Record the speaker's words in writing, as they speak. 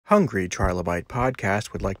Hungry Trilobyte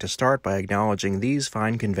podcast would like to start by acknowledging these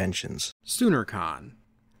fine conventions. SoonerCon.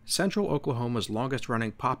 Central Oklahoma's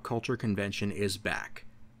longest-running pop culture convention is back.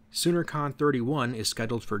 SoonerCon 31 is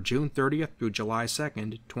scheduled for June 30th through July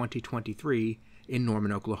 2nd, 2023 in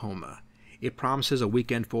Norman, Oklahoma. It promises a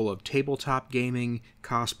weekend full of tabletop gaming,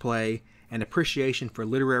 cosplay, and appreciation for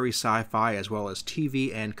literary sci-fi as well as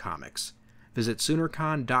TV and comics. Visit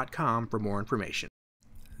SoonerCon.com for more information.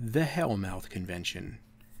 The Hellmouth Convention.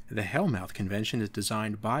 The Hellmouth Convention is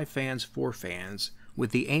designed by fans for fans,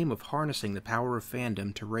 with the aim of harnessing the power of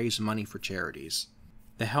fandom to raise money for charities.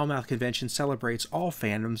 The Hellmouth Convention celebrates all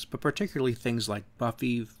fandoms, but particularly things like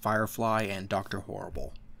Buffy, Firefly, and Dr.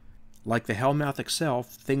 Horrible. Like the Hellmouth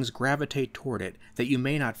itself, things gravitate toward it that you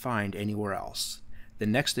may not find anywhere else. The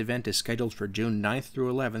next event is scheduled for June 9th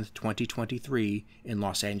through 11th, 2023 in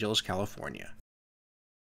Los Angeles, California.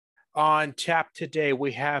 On tap today,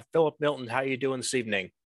 we have Phillip Milton. How are you doing this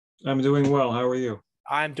evening? I'm doing well. How are you?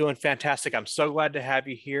 I'm doing fantastic. I'm so glad to have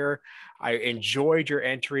you here. I enjoyed your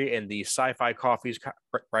entry in the Sci-Fi Coffee's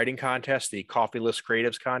writing contest, the Coffee List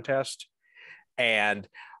Creatives contest. And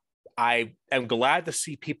I am glad to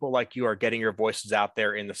see people like you are getting your voices out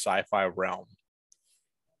there in the sci-fi realm.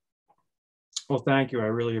 Well, thank you. I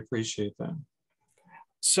really appreciate that.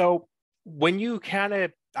 So when you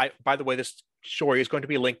by the way, this story is going to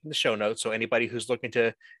be linked in the show notes, so anybody who's looking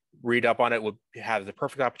to read up on it would have the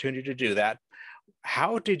perfect opportunity to do that.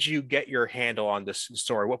 How did you get your handle on this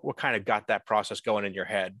story? What kind of got that process going in your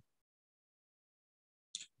head?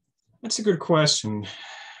 That's a good question.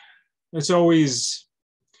 I always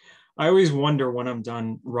wonder when I'm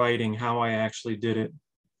done writing how I actually did it.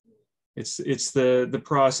 It's the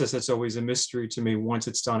process that's always a mystery to me. Once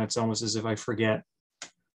it's done, it's almost as if I forget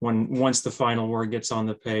once the final word gets on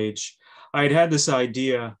the page. I had this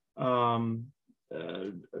idea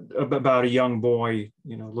about a young boy,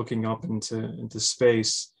 looking up into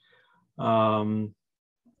space. And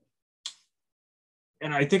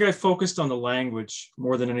I think I focused on the language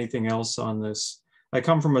more than anything else on this. I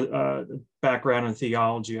come from a background in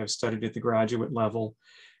theology. I've studied at the graduate level.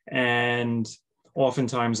 And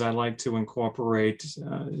oftentimes I like to incorporate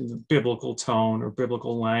biblical tone or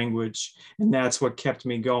biblical language. And that's what kept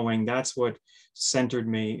me going. That's what centered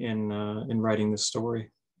me in writing this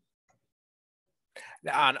story.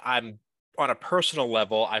 I'm on a personal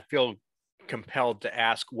level, I feel compelled to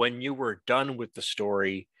ask, when you were done with the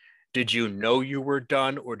story, did you know you were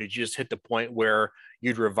done, or did you just hit the point where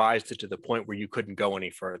you'd revised it to the point where you couldn't go any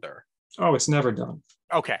further? Oh, it's never done.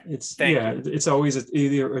 Okay. It's always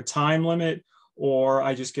either a time limit, or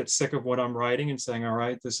I just get sick of what I'm writing and saying, all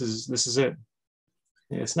right, this is it.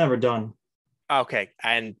 Yeah, it's never done. Okay.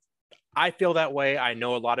 And I feel that way. I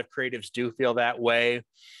know a lot of creatives do feel that way.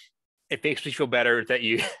 It makes me feel better that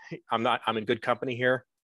I'm in good company here.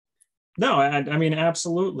 No, I mean,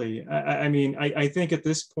 absolutely. I think at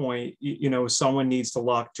this point, someone needs to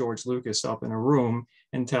lock George Lucas up in a room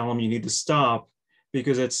and tell him you need to stop,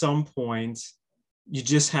 because at some point you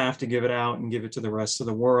just have to give it out and give it to the rest of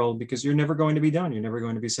the world, because you're never going to be done. You're never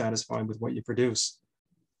going to be satisfied with what you produce.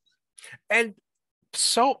 And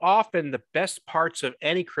so often the best parts of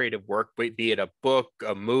any creative work, be it a book,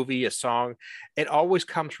 a movie, a song, it always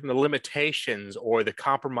comes from the limitations or the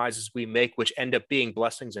compromises we make, which end up being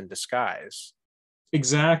blessings in disguise.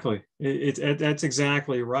 Exactly. That's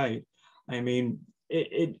exactly right. I mean,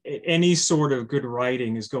 any sort of good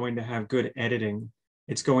writing is going to have good editing.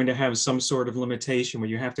 It's going to have some sort of limitation where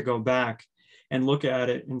you have to go back and look at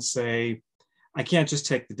it and say, I can't just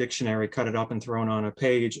take the dictionary, cut it up and throw it on a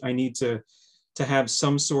page. I need to have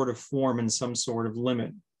some sort of form and some sort of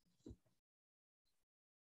limit.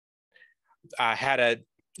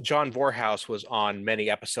 John Vorhaus was on many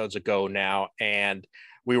episodes ago now, and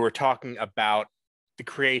we were talking about the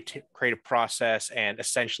creative process and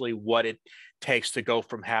essentially what it takes to go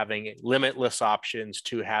from having limitless options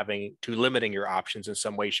to limiting your options in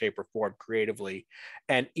some way, shape, or form creatively.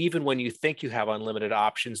 And even when you think you have unlimited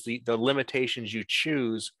options, the limitations you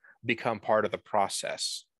choose become part of the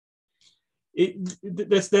process.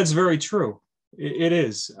 That's very true. It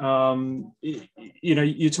is.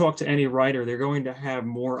 You talk to any writer, they're going to have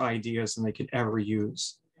more ideas than they could ever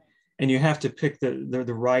use. And you have to pick the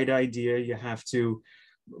right idea. You have to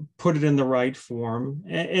put it in the right form.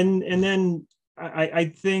 And then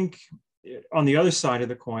I think on the other side of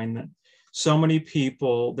the coin that so many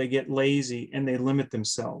people, they get lazy and they limit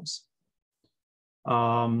themselves.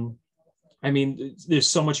 There's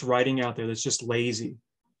so much writing out there that's just lazy.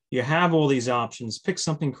 You have all these options, pick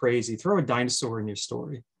something crazy, throw a dinosaur in your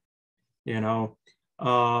story, We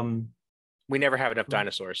never have enough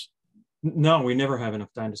dinosaurs. No, we never have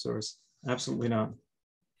enough dinosaurs. Absolutely not.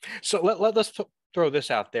 So let's throw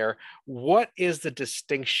this out there. What is the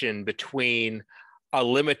distinction between a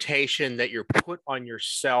limitation that you're put on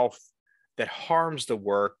yourself that harms the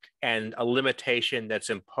work and a limitation that's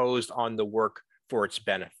imposed on the work for its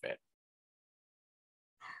benefit?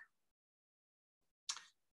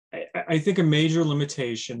 I think a major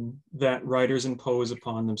limitation that writers impose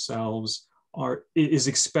upon themselves is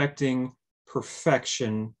expecting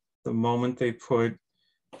perfection the moment they put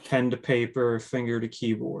pen to paper, finger to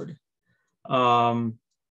keyboard.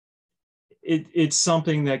 It's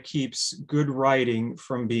something that keeps good writing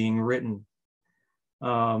from being written.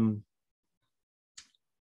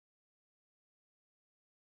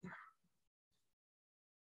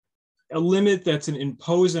 A limit that's an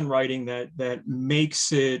imposed in writing that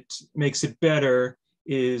makes it better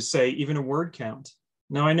is, say, even a word count.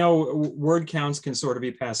 Now, I know word counts can sort of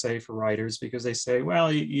be passe for writers because they say,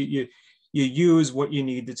 well, you use what you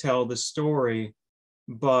need to tell the story,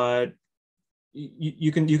 but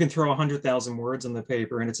you can throw 100,000 words on the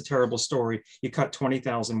paper and it's a terrible story. You cut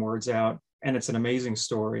 20,000 words out and it's an amazing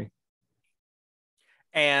story.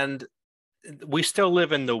 And we still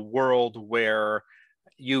live in the world where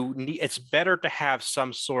it's better to have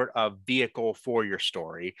some sort of vehicle for your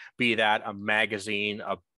story, be that a magazine,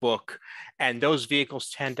 a book, and those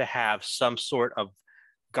vehicles tend to have some sort of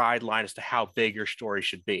guideline as to how big your story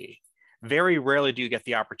should be. Very rarely do you get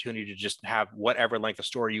the opportunity to just have whatever length of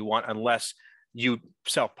story you want unless you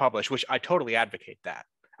self-publish, which I totally advocate that.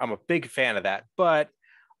 I'm a big fan of that, but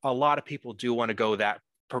a lot of people do want to go that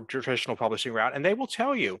traditional publishing route, and they will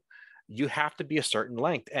tell you, you have to be a certain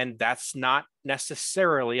length, and that's not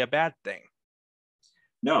necessarily a bad thing.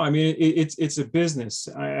 No, I mean, it's a business.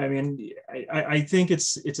 I think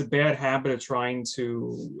it's a bad habit of trying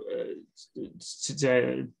to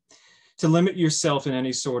limit yourself in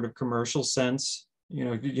any sort of commercial sense.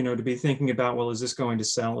 To be thinking about, well, is this going to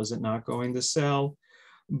sell? Is it not going to sell?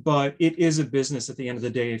 But it is a business at the end of the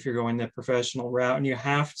day if you're going that professional route, and you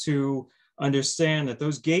have to understand that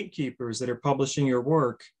those gatekeepers that are publishing your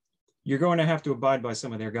work, you're going to have to abide by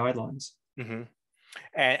some of their guidelines. Mm-hmm.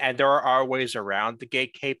 And there are ways around the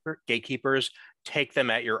gatekeepers. Take them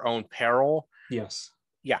at your own peril. Yes.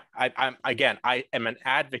 Yeah, I am an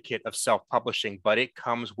advocate of self-publishing, but it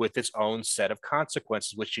comes with its own set of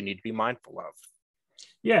consequences, which you need to be mindful of.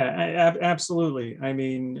 Yeah, absolutely. I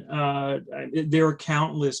mean, there are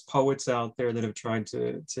countless poets out there that have tried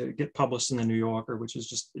to get published in the New Yorker, which is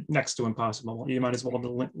just next to impossible. You might as well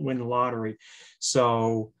win the lottery.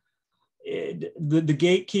 So the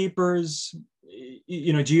gatekeepers, do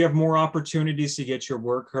you have more opportunities to get your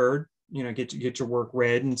work heard? Get your work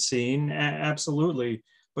read and seen? Absolutely.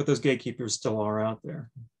 But those gatekeepers still are out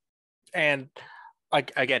there. And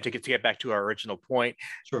again, to get back to our original point,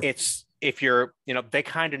 sure. It's if you're, they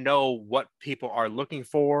kind of know what people are looking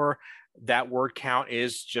for. That word count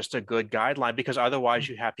is just a good guideline, because otherwise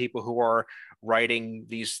you have people who are writing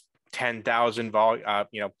these 10,000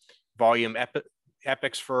 volume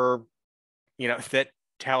epics for, that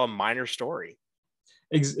tell a minor story.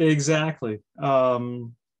 Exactly. As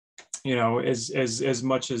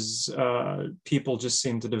much as people just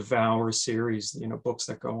seem to devour series, books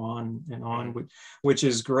that go on and on, which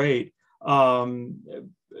is great.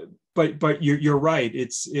 But you're right.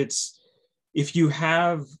 It's if you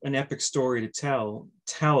have an epic story to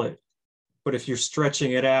tell it. But if you're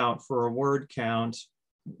stretching it out for a word count,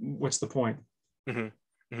 what's the point?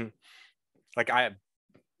 Mm-hmm. Mm-hmm. Like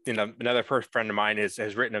another friend of mine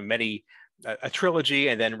has written a trilogy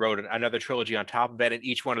and then wrote another trilogy on top of it. And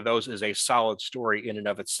each one of those is a solid story in and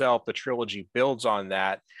of itself. The trilogy builds on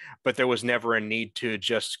that, but there was never a need to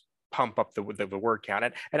just pump up the word count.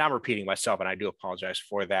 And I'm repeating myself, and I do apologize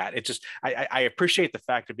for that. It's just, I appreciate the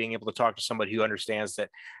fact of being able to talk to somebody who understands that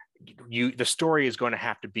the story is going to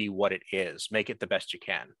have to be what it is. Make it the best you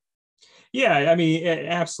can. Yeah, I mean,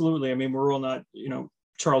 absolutely. I mean, we're all not,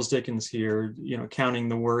 Charles Dickens here, counting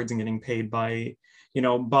the words and getting paid by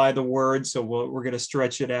the word. So we're going to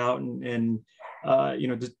stretch it out and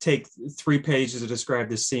to take 3 pages to describe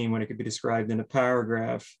the scene when it could be described in a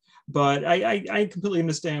paragraph. But I completely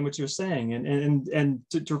understand what you're saying. And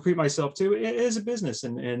to repeat myself too, it is a business,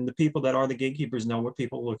 and the people that are the gatekeepers know what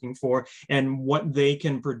people are looking for and what they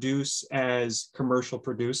can produce as commercial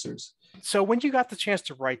producers. So when you got the chance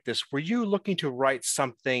to write this, were you looking to write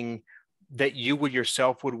something that you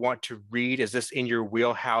yourself would want to read? Is this in your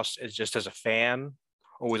wheelhouse as a fan,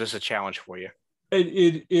 or was this a challenge for you?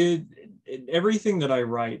 Everything that I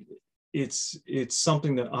write, it's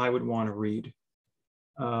something that I would want to read.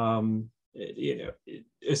 I'm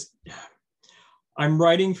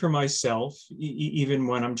writing for myself, even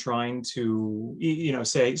when I'm trying to,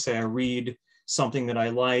 say I read something that I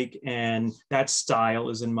like, and that style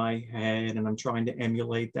is in my head, and I'm trying to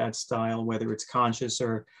emulate that style, whether it's conscious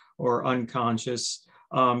or unconscious.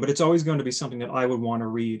 But it's always going to be something that I would want to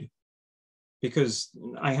read, because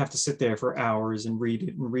I have to sit there for hours and read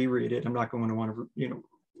it and reread it. I'm not going to want to,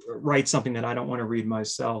 write something that I don't want to read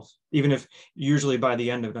myself, even if usually by the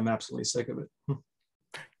end of it, I'm absolutely sick of it.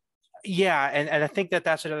 Yeah, and I think that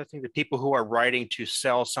that's another thing that people who are writing to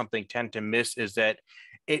sell something tend to miss, is that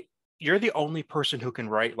you're the only person who can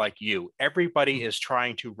write like you. Everybody is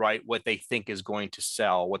trying to write what they think is going to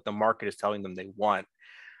sell, what the market is telling them they want.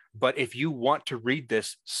 But if you want to read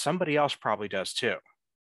this, somebody else probably does too.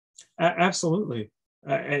 Absolutely.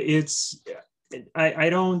 I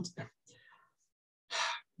don't,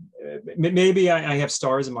 maybe I have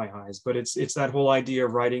stars in my eyes, but it's that whole idea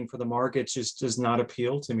of writing for the market just does not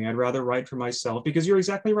appeal to me. I'd rather write for myself, because you're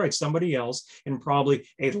exactly right. Somebody else, and probably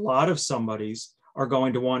a lot of somebody's, are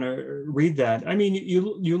going to want to read that. I mean,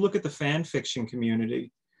 you look at the fan fiction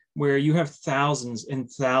community, where you have thousands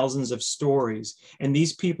and thousands of stories, and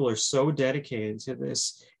these people are so dedicated to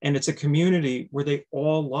this, and it's a community where they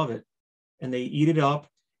all love it, and they eat it up,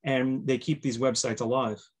 and they keep these websites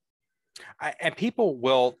alive. And people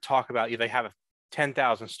will talk about, they have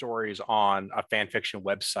 10,000 stories on a fan fiction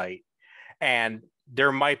website, and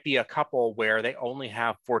there might be a couple where they only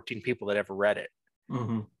have 14 people that ever read it.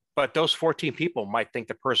 Mm-hmm. But those 14 people might think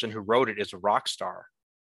the person who wrote it is a rock star.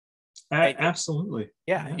 Absolutely.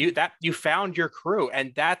 Yeah, you found your crew.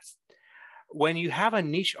 And that's when you have a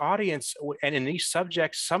niche audience and a niche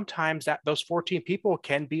subject, sometimes those 14 people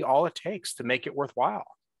can be all it takes to make it worthwhile.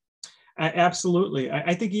 Absolutely.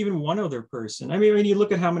 I think even one other person. I mean, when you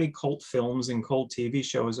look at how many cult films and cult TV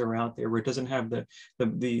shows are out there where it doesn't have the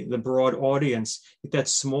broad audience, that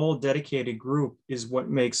small dedicated group is what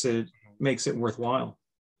makes it worthwhile.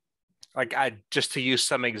 Like, just to use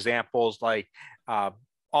some examples, like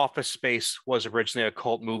Office Space was originally a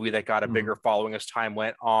cult movie that got a bigger following as time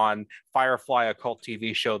went on. Firefly, a cult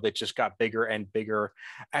TV show that just got bigger and bigger.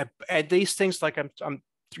 And these things, like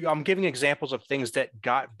I'm giving examples of things that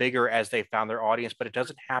got bigger as they found their audience, but it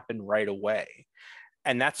doesn't happen right away.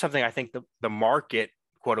 And that's something I think the market,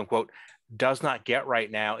 quote unquote, does not get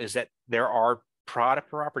right now, is that there are product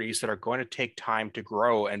properties that are going to take time to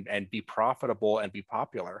grow and be profitable and be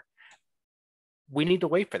popular. We need to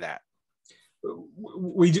wait for that.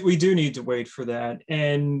 We do need to wait for that.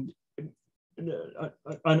 And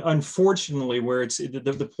unfortunately, where it's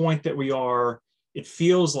the point that we are, it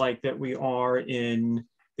feels like that we are in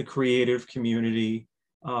the creative community,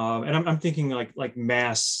 and I'm thinking like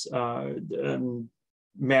mass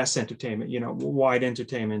entertainment, wide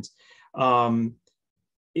entertainment.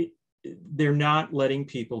 They're not letting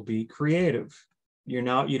people be creative. You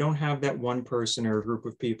don't have that one person or a group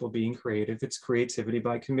of people being creative. It's creativity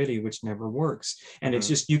by committee, which never works. And it's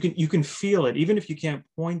just, you can feel it, even if you can't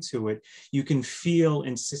point to it, you can feel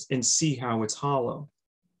and see how it's hollow.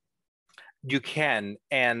 You can,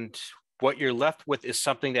 and what you're left with is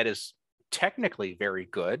something that is technically very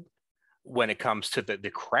good when it comes to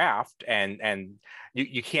the craft, and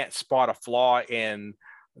you can't spot a flaw in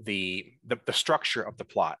the structure of the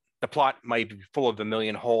plot. The plot might be full of a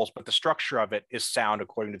million holes, but the structure of it is sound,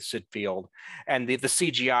 according to the Sid Field. And the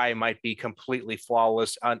CGI might be completely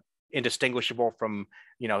flawless, indistinguishable from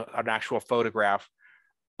an actual photograph,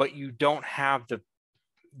 but you don't have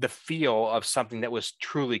the feel of something that was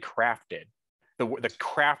truly crafted. The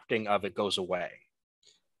crafting of it goes away.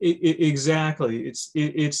 Exactly. It's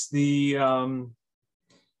the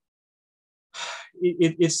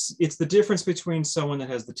difference between someone that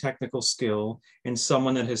has the technical skill and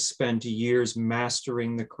someone that has spent years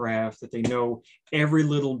mastering the craft, that they know every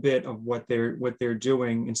little bit of what they're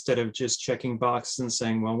doing, instead of just checking boxes and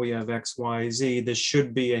saying, well, we have X, Y, Z, this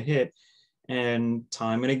should be a hit. And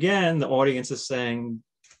time and again, the audience is saying,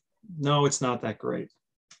 no, it's not that great.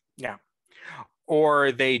 Yeah.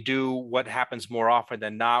 Or they do what happens more often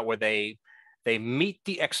than not, where they meet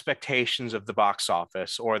the expectations of the box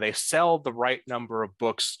office, or they sell the right number of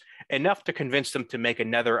books, enough to convince them to make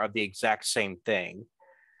another of the exact same thing.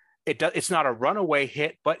 It's not a runaway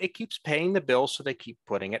hit, but it keeps paying the bills, so they keep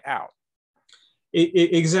putting it out.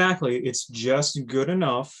 Exactly. It's just good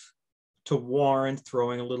enough to warrant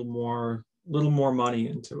throwing a little more money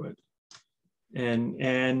into it.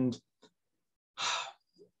 And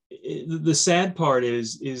the sad part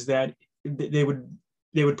is that they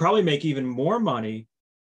would probably make even more money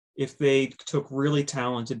if they took really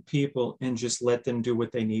talented people and just let them do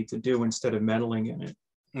what they need to do instead of meddling in it.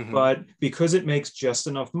 Mm-hmm. But because it makes just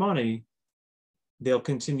enough money, they'll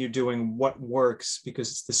continue doing what works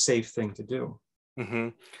because it's the safe thing to do. Mm-hmm.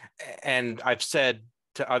 And I've said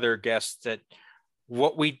to other guests that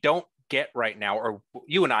What we don't get right now, or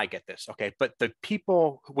you and I get this, okay, but the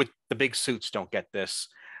people with the big suits don't get this.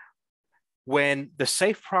 When the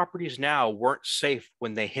safe properties now weren't safe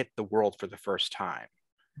when they hit the world for the first time.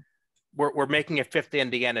 We're making a fifth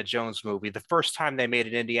Indiana Jones movie. The first time they made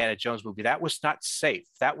an Indiana Jones movie, that was not safe.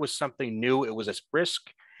 That was something new. It was a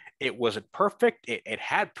risk. It wasn't perfect. It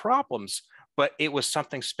had problems, but it was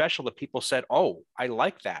something special that people said, oh, I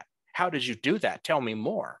like that. How did you do that? Tell me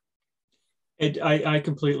more. I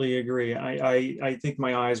completely agree. I think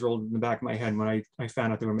my eyes rolled in the back of my head when I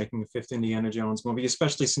found out they were making a fifth Indiana Jones movie,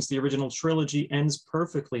 especially since the original trilogy ends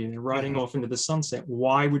perfectly and they're riding off into the sunset.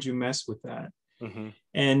 Why would you mess with that?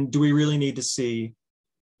 And do we really need to see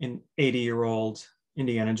an 80-year-old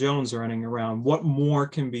Indiana Jones running around? What more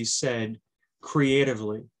can be said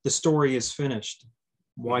creatively? The story is finished.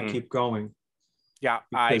 Why keep going? Yeah,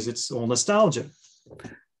 because it's all nostalgia.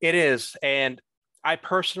 It is. And I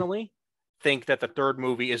personally think that the third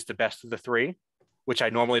movie is the best of the three, which I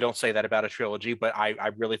normally don't say that about a trilogy, but I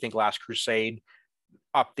really think Last Crusade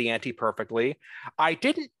upped the ante perfectly. I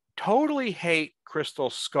didn't totally hate Crystal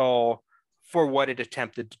Skull for what it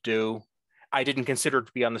attempted to do. I didn't consider it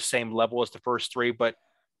to be on the same level as the first three, but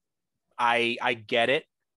I get it.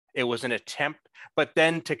 It was an attempt, but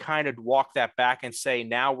then to kind of walk that back and say,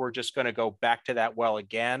 now we're just going to go back to that well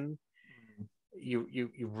again.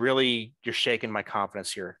 You're shaking my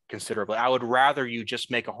confidence here considerably. I would rather you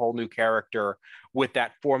just make a whole new character with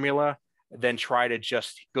that formula than try to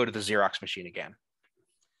just go to the Xerox machine again.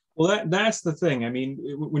 Well, that's the thing. I mean,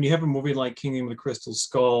 when you have a movie like Kingdom of the Crystal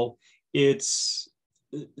Skull, it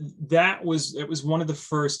was one of the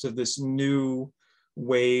first of this new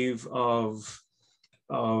wave of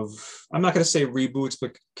I'm not going to say reboots,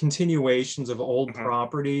 but continuations of old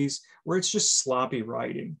properties where it's just sloppy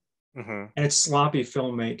writing. And it's sloppy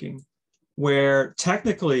filmmaking, where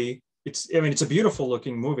technically it's a beautiful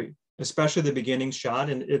looking movie, especially the beginning shots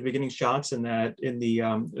in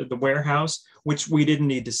the warehouse, which we didn't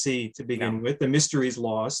need to see to begin with. The mystery is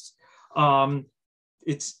lost.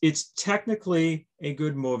 It's technically a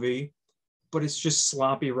good movie, but it's just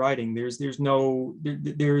sloppy writing.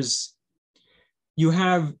 You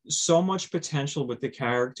have so much potential with the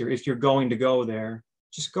character. If you're going to go there,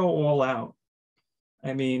 just go all out.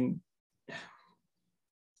 I mean,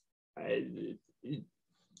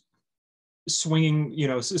 swinging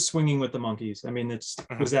with the monkeys. I mean,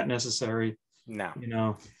 was that necessary?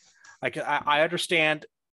 No. Like I understand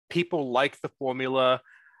people like the formula.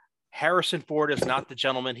 Harrison Ford is not the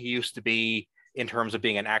gentleman he used to be in terms of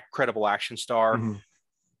being an credible action star.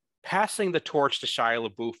 Passing the torch to Shia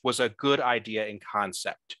LaBeouf was a good idea in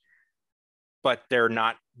concept, but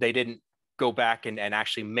they didn't go back and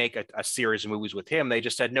actually make a series of movies with him. They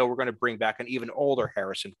just said, no, we're going to bring back an even older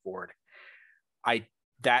Harrison Ford.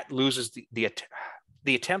 That loses the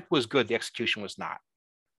attempt was good. The execution was not.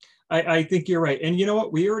 I think you're right. And you know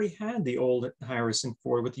what? We already had the old Harrison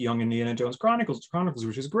Ford with the Young Indiana Jones Chronicles,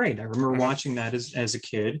 which is great. I remember watching that as a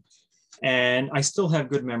kid, and I still have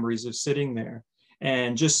good memories of sitting there.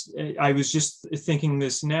 And I was just thinking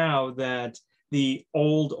this now, that the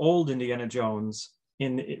old Indiana Jones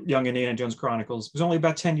in Young Indiana Jones Chronicles was only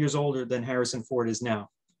about 10 years older than Harrison Ford is now.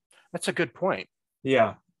 That's a good point.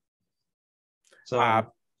 Yeah. So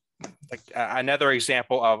another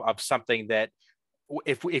example of something that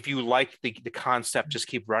if you like the concept, just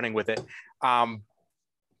keep running with it. How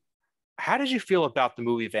did you feel about the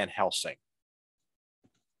movie Van Helsing?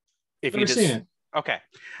 I've never seen it. Okay.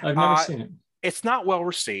 I've never seen it. It's not well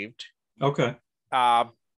received. Okay.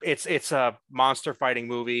 It's a monster fighting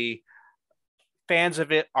movie. Fans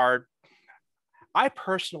of it I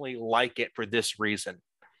personally like it for this reason.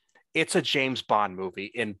 It's a James Bond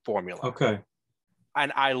movie in formula. Okay.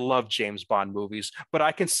 And I love James Bond movies, but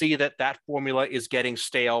I can see that formula is getting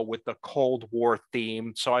stale with the Cold War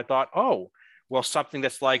theme. So I thought, oh, well, something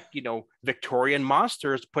that's like, Victorian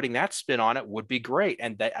monsters, putting that spin on it would be great.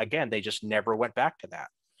 And they just never went back to that.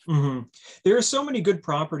 There are so many good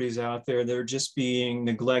properties out there that are just being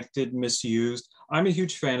neglected, misused. I'm a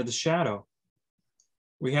huge fan of The Shadow.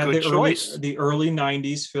 We had the early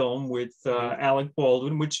 90s film with Alec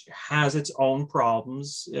Baldwin, which has its own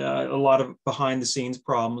problems, a lot of behind the scenes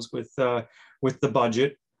problems with the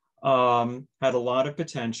budget, had a lot of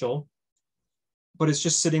potential, but it's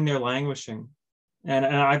just sitting there languishing. And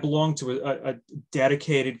I belong to a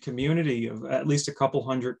dedicated community of at least a couple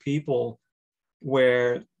hundred people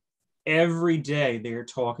where every day they're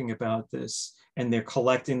talking about this, and they're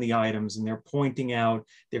collecting the items, and they're pointing out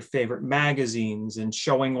their favorite magazines and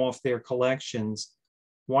showing off their collections.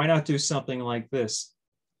 Why not do something like this?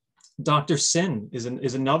 Dr. Sin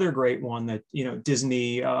is another great one that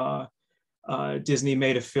Disney Disney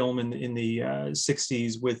made a film in the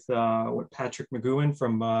 60s with Patrick McGowan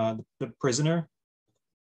from The Prisoner.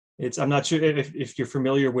 I'm not sure if you're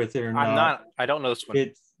familiar with it or not. I'm not. I don't know this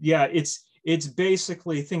one. It's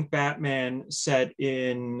basically, think Batman set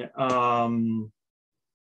in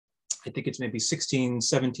I think it's maybe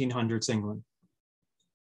 1700s England.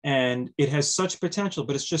 And it has such potential,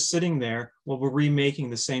 but it's just sitting there. Well, we're remaking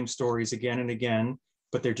the same stories again and again,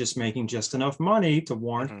 but they're just making just enough money to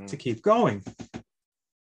warrant to keep going.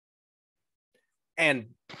 And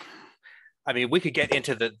I mean, we could get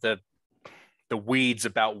into the weeds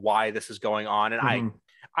about why this is going on. And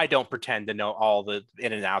I don't pretend to know all the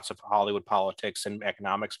in and outs of Hollywood politics and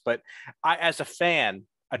economics, but I, as a fan,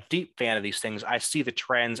 a deep fan of these things, I see the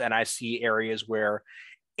trends and I see areas where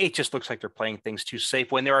it just looks like they're playing things too safe,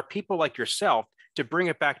 when there are people like yourself, to bring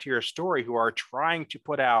it back to your story, who are trying to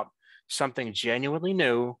put out something genuinely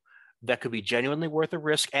new that could be genuinely worth a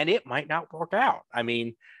risk, and it might not work out. I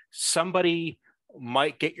mean, somebody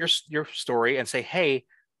might get your story and say, hey,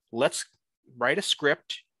 let's write a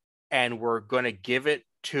script and we're going to give it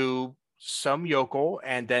to some yokel,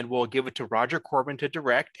 and then we'll give it to Roger Corman to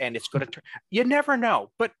direct, and it's going to you never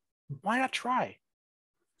know, but why not try?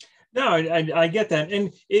 No, I get that,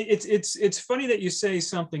 and it's funny that you say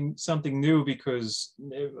something new, because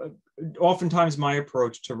oftentimes my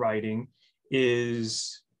approach to writing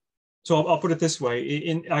is, so I'll put it this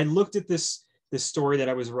way. I looked at this story that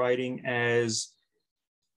I was writing as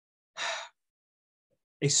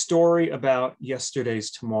a story about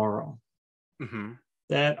yesterday's tomorrow.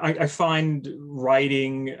 That I find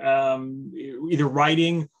writing, either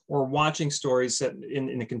writing or watching stories set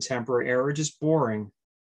in the contemporary era, just boring.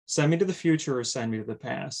 Send me to the future or send me to the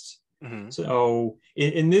past. So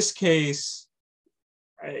in this case,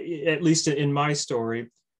 at least in my story,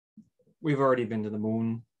 we've already been to the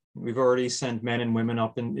moon. We've already sent men and women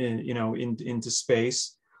up into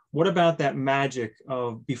space. What about that magic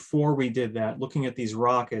of before we did that, looking at these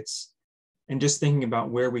rockets and just thinking about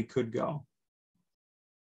where we could go?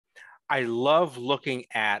 I love looking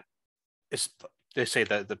at, they say,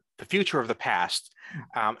 the future of the past,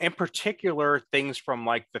 in particular things from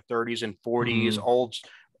like the 30s and 40s,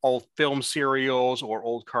 old film serials or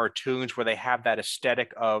old cartoons, where they have that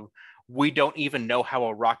aesthetic of, we don't even know how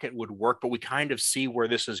a rocket would work, but we kind of see where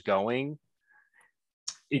this is going.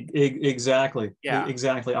 Exactly. Yeah,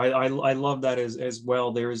 exactly. I love that as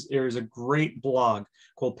well. There is a great blog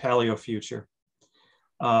called Paleo Future.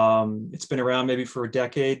 It's been around maybe for a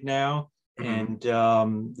decade now. And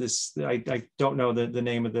I don't know the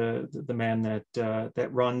name of the man that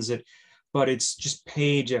runs it, but it's just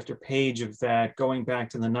page after page of that, going back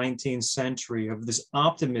to the 19th century, of this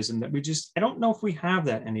optimism that I don't know if we have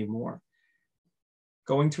that anymore.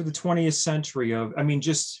 Going through the 20th century of, I mean,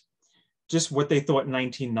 just what they thought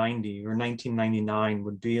 1990 or 1999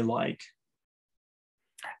 would be like.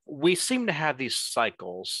 We seem to have these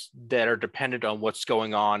cycles that are dependent on what's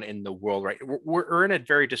going on in the world, right? We're in a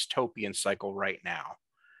very dystopian cycle right now.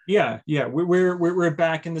 Yeah. We're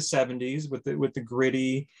back in the 70s with the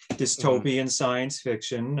gritty dystopian science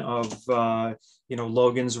fiction of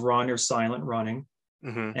Logan's Run or Silent Running,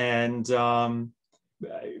 and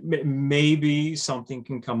maybe something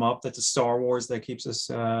can come up that's a Star Wars that keeps us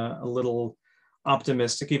a little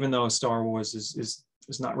optimistic, even though Star Wars is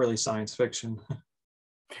not really science fiction.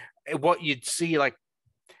 What you'd see, like,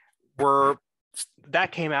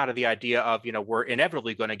 that came out of the idea of, we're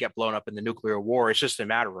inevitably going to get blown up in the nuclear war. It's just a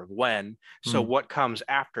matter of when. So what comes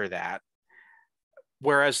after that?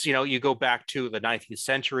 Whereas, you go back to the 19th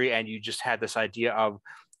century and you just had this idea of,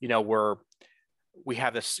 we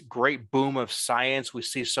have this great boom of science. We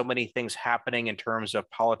see so many things happening in terms of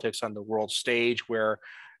politics on the world stage, where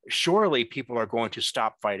surely people are going to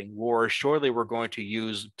stop fighting wars. Surely we're going to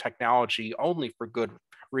use technology only for good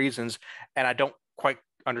reasons. And I don't quite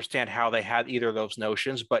understand how they had either of those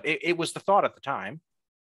notions, but it was the thought at the time.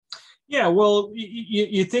 Yeah, well,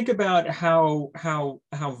 you think about how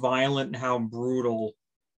violent and how brutal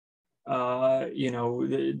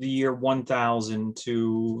the year 1000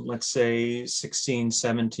 to, let's say,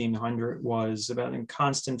 1700 was, about in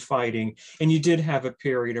constant fighting. And you did have a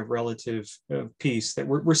period of relative peace that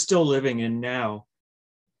we're still living in now.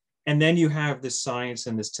 And then you have this science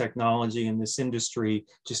and this technology and this industry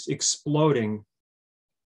just exploding.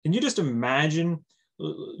 Can you just imagine,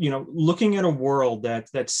 looking at a world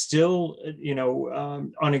that's still,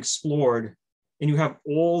 unexplored, and you have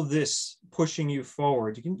all this pushing you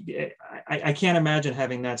forward? I can't imagine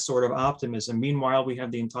having that sort of optimism. Meanwhile, we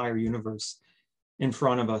have the entire universe in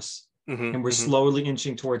front of us, and we're slowly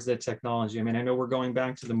inching towards that technology. I mean, I know we're going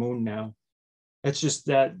back to the moon now. That's just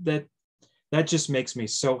that that just makes me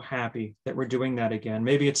so happy that we're doing that again.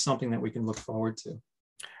 Maybe it's something that we can look forward to.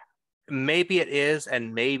 Maybe it is,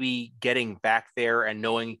 and maybe getting back there and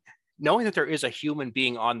knowing that there is a human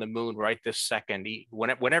being on the moon right this second.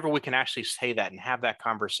 Whenever we can actually say that and have that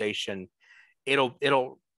conversation,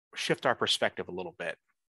 it'll shift our perspective a little bit,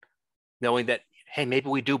 knowing that, hey, maybe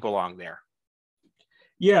we do belong there.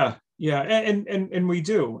 Yeah, and we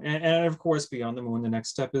do, and of course, beyond the moon, the next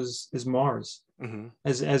step is Mars, Mm-hmm.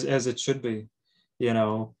 as it should be, you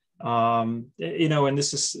know. And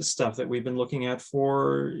this is stuff that we've been looking at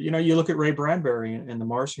for, you look at Ray Bradbury and the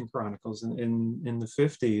Martian Chronicles in the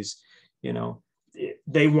 50s,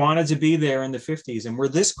 they wanted to be there in the 50s, and we're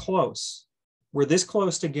this close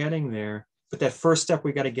to getting there, but that first step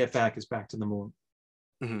we got to get back is back to the moon.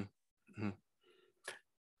 Mm-hmm. Mm-hmm.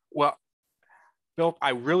 Well, Phillip, I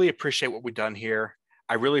really appreciate what we've done here.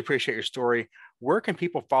 I really appreciate your story. Where can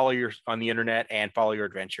people follow you on the internet and follow your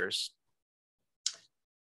adventures?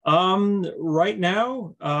 Right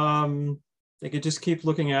now, they could just keep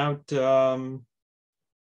looking out. I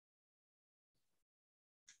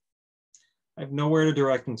have nowhere to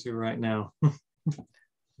direct them to right now.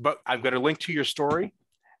 But I'm going to link to your story,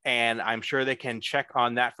 and I'm sure they can check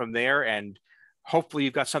on that from there. And hopefully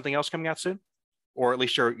you've got something else coming out soon, or at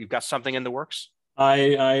least you've got something in the works. I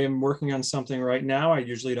am working on something right now. I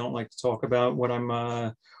usually don't like to talk about what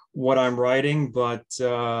I'm writing, but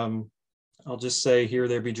I'll just say, here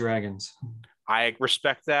there be dragons. I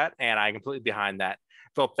respect that, and I'm completely behind that.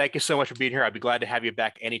 Phillip, thank you so much for being here. I'd be glad to have you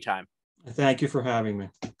back anytime. Thank you for having me.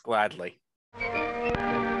 Gladly.